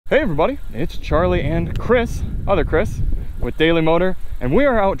Hey everybody, it's Charlie and Chris, other Chris, with Daily Motor, and we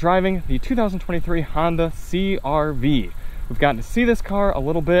are out driving the 2023 Honda CR-V. We've gotten to see this car a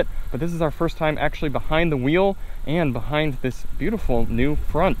little bit, but this is our first time actually behind the wheel and behind this beautiful new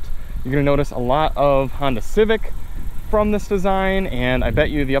front. You're going to notice a lot of Honda Civic from this design, and I bet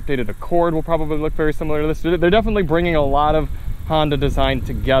you the updated Accord will probably look very similar to this. They're definitely bringing a lot of Honda design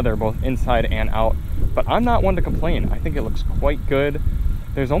together, both inside and out, but I'm not one to complain. I think it looks quite good.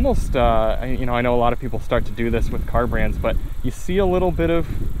 There's almost, I know a lot of people start to do this with car brands, but you see a little bit of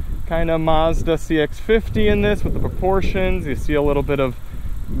kind of Mazda CX-50 in this with the proportions. You see a little bit of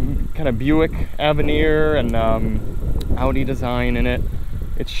kind of Buick Avenir and Audi design in it.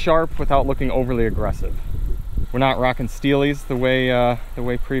 It's sharp without looking overly aggressive. We're not rocking steelies the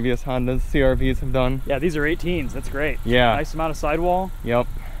way previous Honda's CR-Vs have done. Yeah, these are 18s. That's great. Yeah. Nice amount of sidewall. Yep.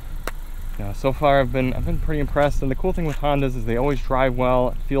 Yeah, so far I've been pretty impressed, and the cool thing with Hondas is they always drive well,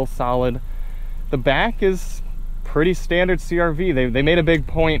 it feels solid. The back is pretty standard CR-V. They made a big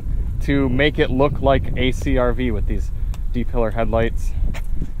point to make it look like a CR-V with these D-pillar headlights.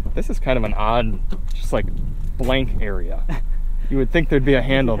 This is kind of an odd, just like blank area. You would think there'd be a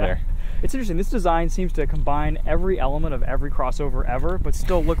handle there. It's interesting, this design seems to combine every element of every crossover ever, but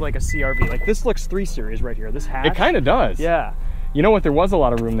still look like a CR-V. Like this looks 3 Series right here, this hatch. It kind of does. Yeah. You know what there was a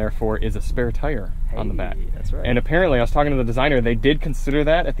lot of room there for is a spare tire on the back. That's right. And apparently, I was talking to the designer, they did consider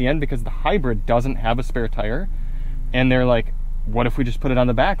that at the end because the hybrid doesn't have a spare tire. And they're like, what if we just put it on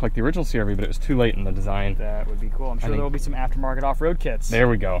the back like the original CR-V, but it was too late in the design. That would be cool. I'm sure there will be some aftermarket off-road kits. There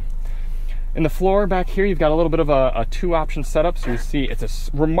we go. In the floor back here, you've got a little bit of a 2-option setup. So you see it's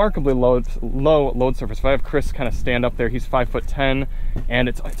a remarkably low load surface. If I have Chris kind of stand up there, he's 5'10", and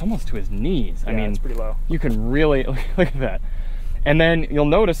it's almost to his knees. Yeah, I mean, it's pretty low. You can really, look at that. And then you'll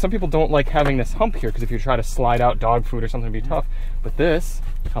notice some people don't like having this hump here because if you try to slide out dog food or something, it'd be tough. But this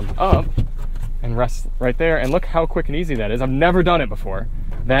comes up and rests right there. And look how quick and easy that is. I've never done it before.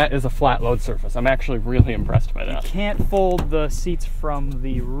 That is a flat load surface. I'm actually really impressed by that. You can't fold the seats from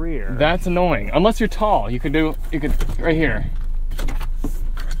the rear. That's annoying. Unless you're tall. You could right here.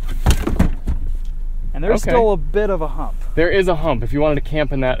 And there's still a bit of a hump. There is a hump. If you wanted to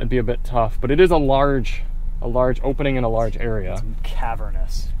camp in that, it'd be a bit tough. But it is a large opening in a large area. It's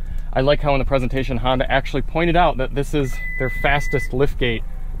cavernous. I like how in the presentation Honda actually pointed out that this is their fastest liftgate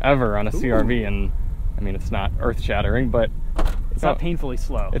ever on a CR-V, and I mean it's not earth-shattering, but it's not painfully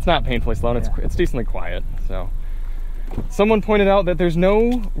slow. It's not painfully slow, and it's decently quiet. So someone pointed out that there's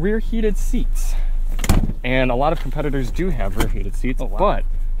no rear heated seats, and a lot of competitors do have rear heated seats. But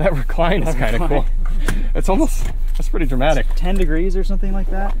that recline is kind of cool. That's pretty dramatic. 10 degrees or something like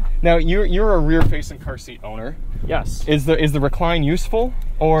that. Now you're a rear-facing car seat owner. Yes. Is the recline useful,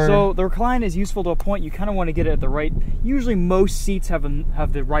 or? So the recline is useful to a point. You kind of want to get it at the right. Usually, most seats have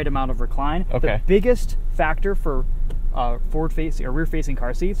the right amount of recline. Okay. The biggest factor for forward-facing or rear-facing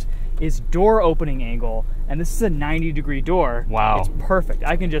car seats is door opening angle, and this is a 90-degree door. Wow. It's perfect.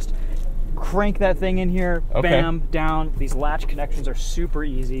 I can just crank that thing in here, bam, down. These latch connections are super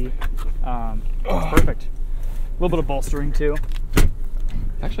easy. It's perfect. A little bit of bolstering too.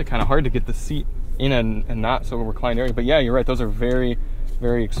 It's actually kind of hard to get the seat in and not so reclined area, but yeah, you're right. Those are very,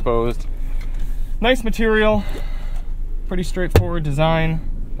 very exposed. Nice material, pretty straightforward design.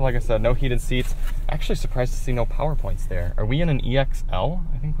 Like I said, no heated seats. Actually surprised to see no power points there. Are we in an EXL?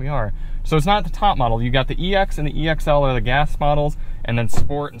 I think we are. So it's not the top model. You got the EX and the EXL are the gas models, and then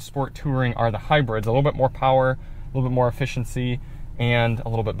Sport and Sport Touring are the hybrids. A little bit more power, a little bit more efficiency, and a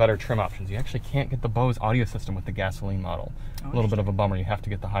little bit better trim options. You actually can't get the Bose audio system with the gasoline model. A little bit of a bummer. You have to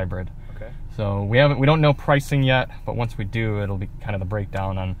get the hybrid. Okay. So we don't know pricing yet, but once we do, it'll be kind of the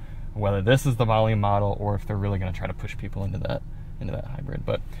breakdown on whether this is the volume model or if they're really going to try to push people into that hybrid.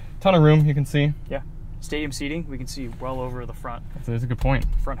 But ton of room, you can see. Yeah. Stadium seating, we can see well over the front. That's a good point.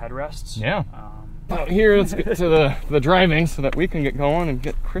 Front headrests. Yeah. Out here, let's get to the driving so that we can get going and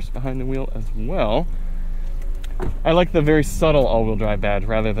get Chris behind the wheel as well. I like the very subtle all-wheel drive badge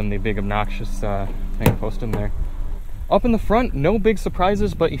rather than the big obnoxious thing posted in there. Up in the front, no big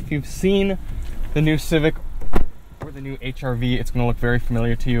surprises, but if you've seen the new Civic or the new HR-V, it's going to look very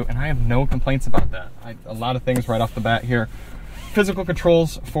familiar to you, and I have no complaints about that. A lot of things right off the bat here. Physical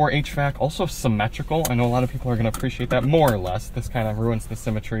controls for HVAC, also symmetrical. I know a lot of people are going to appreciate that more or less. This kind of ruins the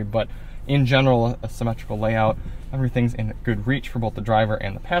symmetry, but in general, a symmetrical layout. Everything's in good reach for both the driver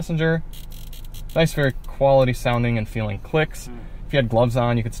and the passenger. Nice, very quality sounding and feeling clicks. If you had gloves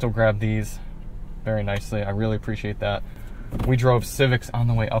on, you could still grab these very nicely. I really appreciate that. We drove Civics on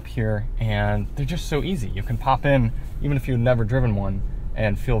the way up here, and they're just so easy. You can pop in, even if you've never driven one,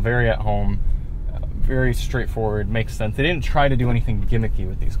 and feel very at home. very straightforward, makes sense. They didn't try to do anything gimmicky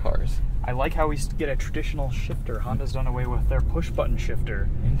with these cars. I like how we get a traditional shifter. Honda's done away with their push-button shifter.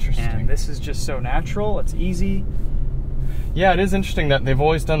 Interesting. And this is just so natural. It's easy. Yeah, it is interesting that they've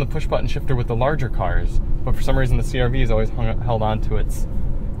always done the push-button shifter with the larger cars, but for some reason the CR-V's always held on to its...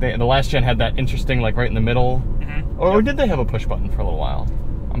 the last gen had that interesting, like, right in the middle. Mm-hmm. Or did they have a push-button for a little while?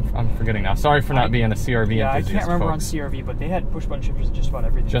 I'm forgetting now. Sorry for not being a CR-V enthusiast. I can't remember folks. on CR-V, but they had push-button shifters in just about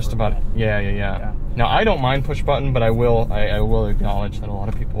everything. Just about, yeah. Now, I don't mind push-button, but I will acknowledge that a lot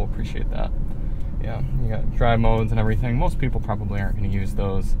of people appreciate that. Yeah, you got drive modes and everything. Most people probably aren't going to use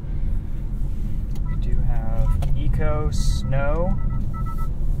those. We do have Eco, Snow.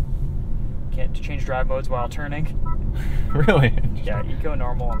 Can't change drive modes while turning. Really? Yeah, Eco,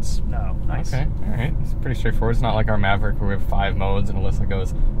 Normal, and Snow. Nice. Okay, alright. It's pretty straightforward. It's not like our Maverick where we have 5 modes and Alyssa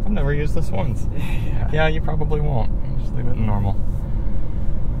goes, I've never used this once. Yeah, you probably won't. Just leave it in normal.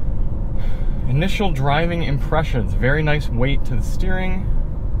 Initial driving impressions. Very nice weight to the steering.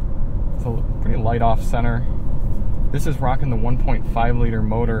 It's a pretty light off center. This is rocking the 1.5 liter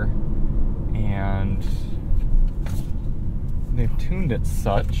motor, and they've tuned it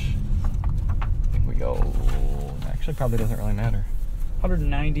such. I think we go... Actually, probably doesn't really matter.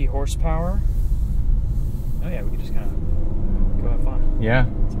 190 horsepower. Oh yeah, we can just kind of go have fun. Yeah.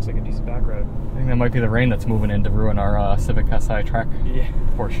 This looks like a decent back road. I think that might be the rain that's moving in to ruin our Civic Si track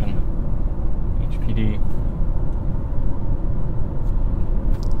portion. HPD.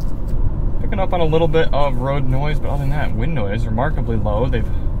 Picking up on a little bit of road noise, but other than that, wind noise remarkably low. They've,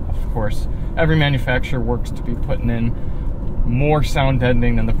 of course, every manufacturer works to be putting in more sound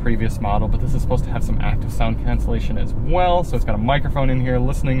deadening than the previous model, but this is supposed to have some active sound cancellation as well, so it's got a microphone in here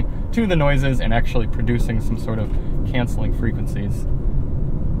listening to the noises and actually producing some sort of canceling frequencies.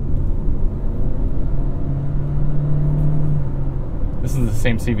 This is the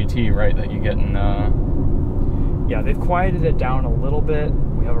same CVT, right, that you get in... Yeah, they've quieted it down a little bit.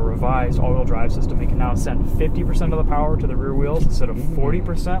 We have a revised all-wheel drive system. It can now send 50% of the power to the rear wheels instead of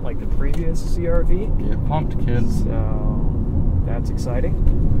 40% like the previous CR-V. Get pumped, kids. So... that's exciting.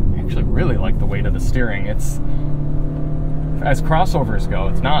 I actually really like the weight of the steering. It's, as crossovers go,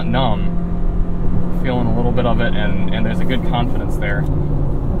 it's not numb. Feeling a little bit of it, and there's a good confidence there.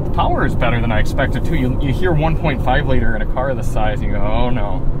 The power is better than I expected too. You hear 1.5 liter in a car this size, and you go, oh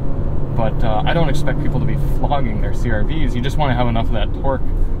no. But I don't expect people to be flogging their CR-Vs. You just want to have enough of that torque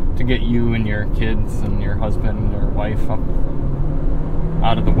to get you and your kids and your husband or wife up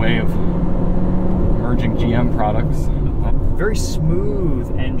out of the way of emerging GM products. Very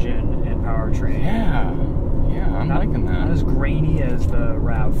smooth engine and powertrain. Yeah, I'm liking that. Not as grainy as the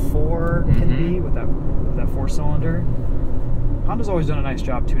RAV4 can be with that 4-cylinder. Honda's always done a nice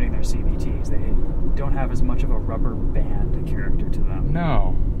job tuning their CVTs. They don't have as much of a rubber band character to them.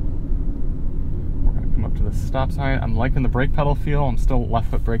 No. We're gonna come up to the stop sign. I'm liking the brake pedal feel. I'm still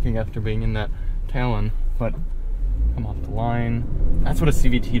left foot braking after being in that Talon, but come off the line. That's what a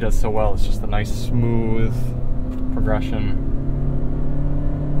CVT does so well. It's just a nice smooth progression.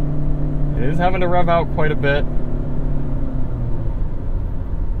 It is having to rev out quite a bit.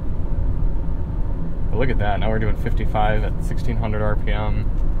 But look at that, now we're doing 55 at 1600 RPM.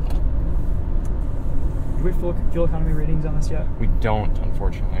 Do we have fuel economy ratings on this yet? We don't,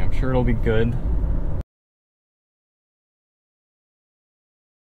 unfortunately. I'm sure it'll be good.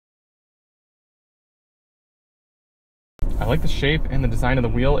 I like the shape and the design of the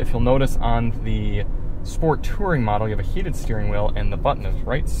wheel. If you'll notice on the Sport Touring model, you have a heated steering wheel, and the button is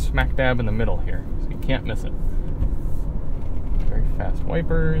right smack dab in the middle here, so you can't miss it. Very fast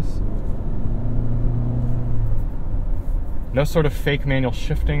wipers. No sort of fake manual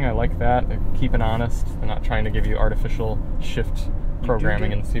shifting. I like that. They're keeping honest. They're not trying to give you artificial shift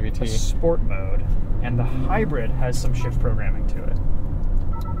programming in the CVT. A sport mode, and the hybrid has some shift programming to it.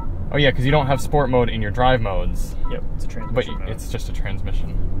 Oh yeah, because you don't have sport mode in your drive modes. Yep, it's a transmission mode. It's just a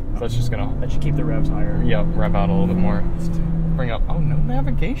transmission. So that's just gonna... that should keep the revs higher. Yep, rev out a little bit more. Let's bring up... Oh, no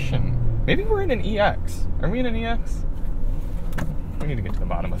navigation. Maybe we're in an EX. Are we in an EX? We need to get to the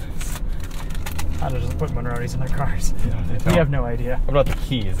bottom of this. Honda doesn't put Monronis in their cars. No, they don't. We have no idea. What about the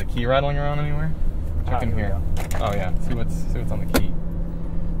key? Is the key rattling around anywhere? Check in here. Oh yeah, see what's on the key.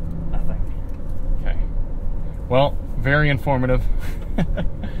 Nothing. Okay. Well, very informative.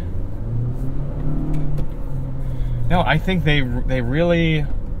 No, I think they really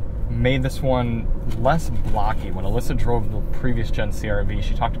made this one less blocky. When Alyssa drove the previous gen CR-V,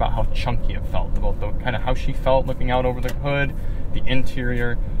 she talked about how chunky it felt, about the kind of how she felt looking out over the hood, the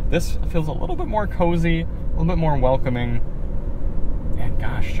interior. This feels a little bit more cozy, a little bit more welcoming, and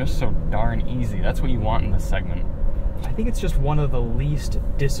gosh, just so darn easy. That's what you want in this segment. I think it's just one of the least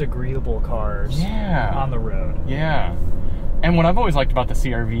disagreeable cars on the road. Yeah. And what I've always liked about the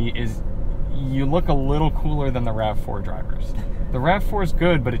CR-V is you look a little cooler than the RAV4 drivers. The RAV4 is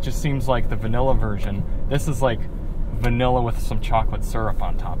good, but it just seems like the vanilla version. This is like vanilla with some chocolate syrup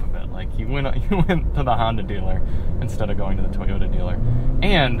on top of it. Like you went to the Honda dealer instead of going to the Toyota dealer.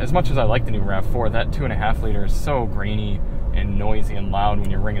 And as much as I like the new RAV4, that 2.5 liter is so grainy and noisy and loud when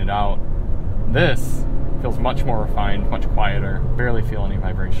you're ringing it out. This feels much more refined, much quieter, barely feel any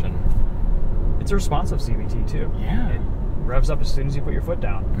vibration. It's a responsive CVT too. Yeah. It revs up as soon as you put your foot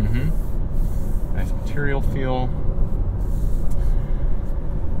down. Mm-hmm. Nice material feel.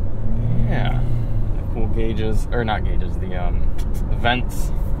 Yeah. The cool gauges, or not gauges, the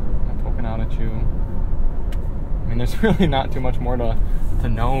vents poking out at you. I mean, there's really not too much more to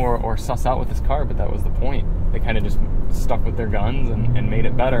know or suss out with this car, but that was the point. They kind of just stuck with their guns and made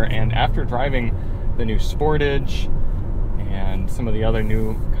it better. And after driving the new Sportage and some of the other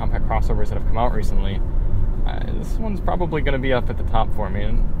new compact crossovers that have come out recently, this one's probably going to be up at the top for me.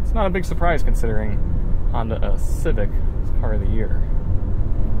 And it's not a big surprise considering Honda Civic is car of the year.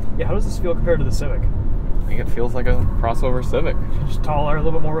 Yeah, how does this feel compared to the Civic? I think it feels like a crossover Civic. Just taller, a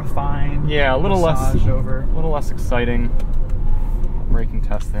little bit more refined. Yeah, a little less exciting. Braking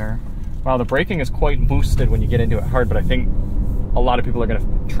test there. Wow, the braking is quite boosted when you get into it hard, but I think a lot of people are going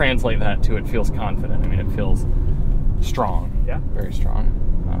to translate that to it feels confident. I mean, it feels strong. Yeah. Very strong.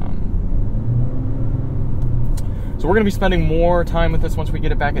 So we're going to be spending more time with this once we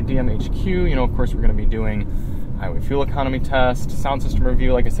get it back at DMHQ. You know, of course, we're going to be doing highway fuel economy test, sound system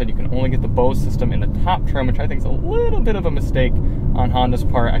review. Like I said, you can only get the Bose system in the top trim, which I think is a little bit of a mistake on Honda's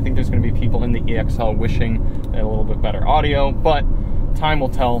part. I think there's going to be people in the EXL wishing they had a little bit better audio, but time will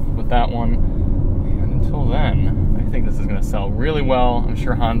tell with that one. And until then, I think this is going to sell really well. I'm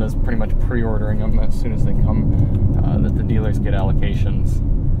sure Honda's pretty much pre-ordering them as soon as they come, that the dealers get allocations.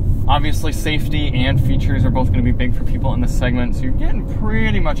 Obviously, safety and features are both going to be big for people in this segment, so you're getting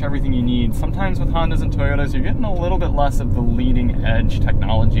pretty much everything you need. Sometimes with Hondas and Toyotas, you're getting a little bit less of the leading edge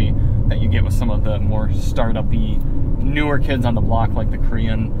technology that you get with some of the more startup-y, newer kids on the block like the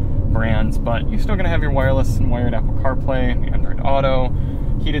Korean brands, but you're still going to have your wireless and wired Apple CarPlay, Android Auto,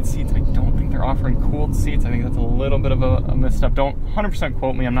 heated seats. I don't think they're offering cooled seats. I think that's a little bit of a misstep. Don't 100%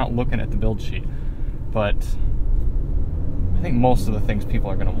 quote me. I'm not looking at the build sheet, but I think most of the things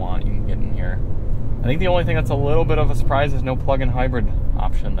people are going to want you can get in here. I think the only thing that's a little bit of a surprise is no plug-in hybrid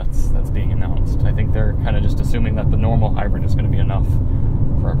option that's being announced. I think they're kind of just assuming that the normal hybrid is going to be enough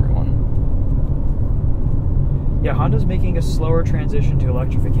for everyone. Yeah, Honda's making a slower transition to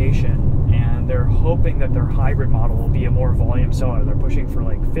electrification, and they're hoping that their hybrid model will be a more volume seller. They're pushing for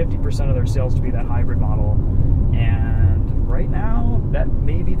like 50% of their sales to be that hybrid model, and right now that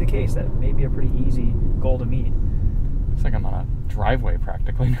may be the case. That may be a pretty easy goal to meet. Looks like I'm on a driveway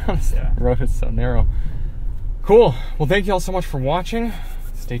practically now. This road is so narrow. Cool. Well, thank you all so much for watching.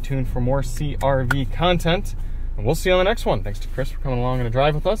 Stay tuned for more CR-V content, and we'll see you on the next one. Thanks to Chris for coming along on a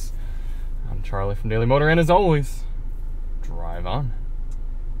drive with us. I'm Charlie from Daily Motor, and as always, drive on.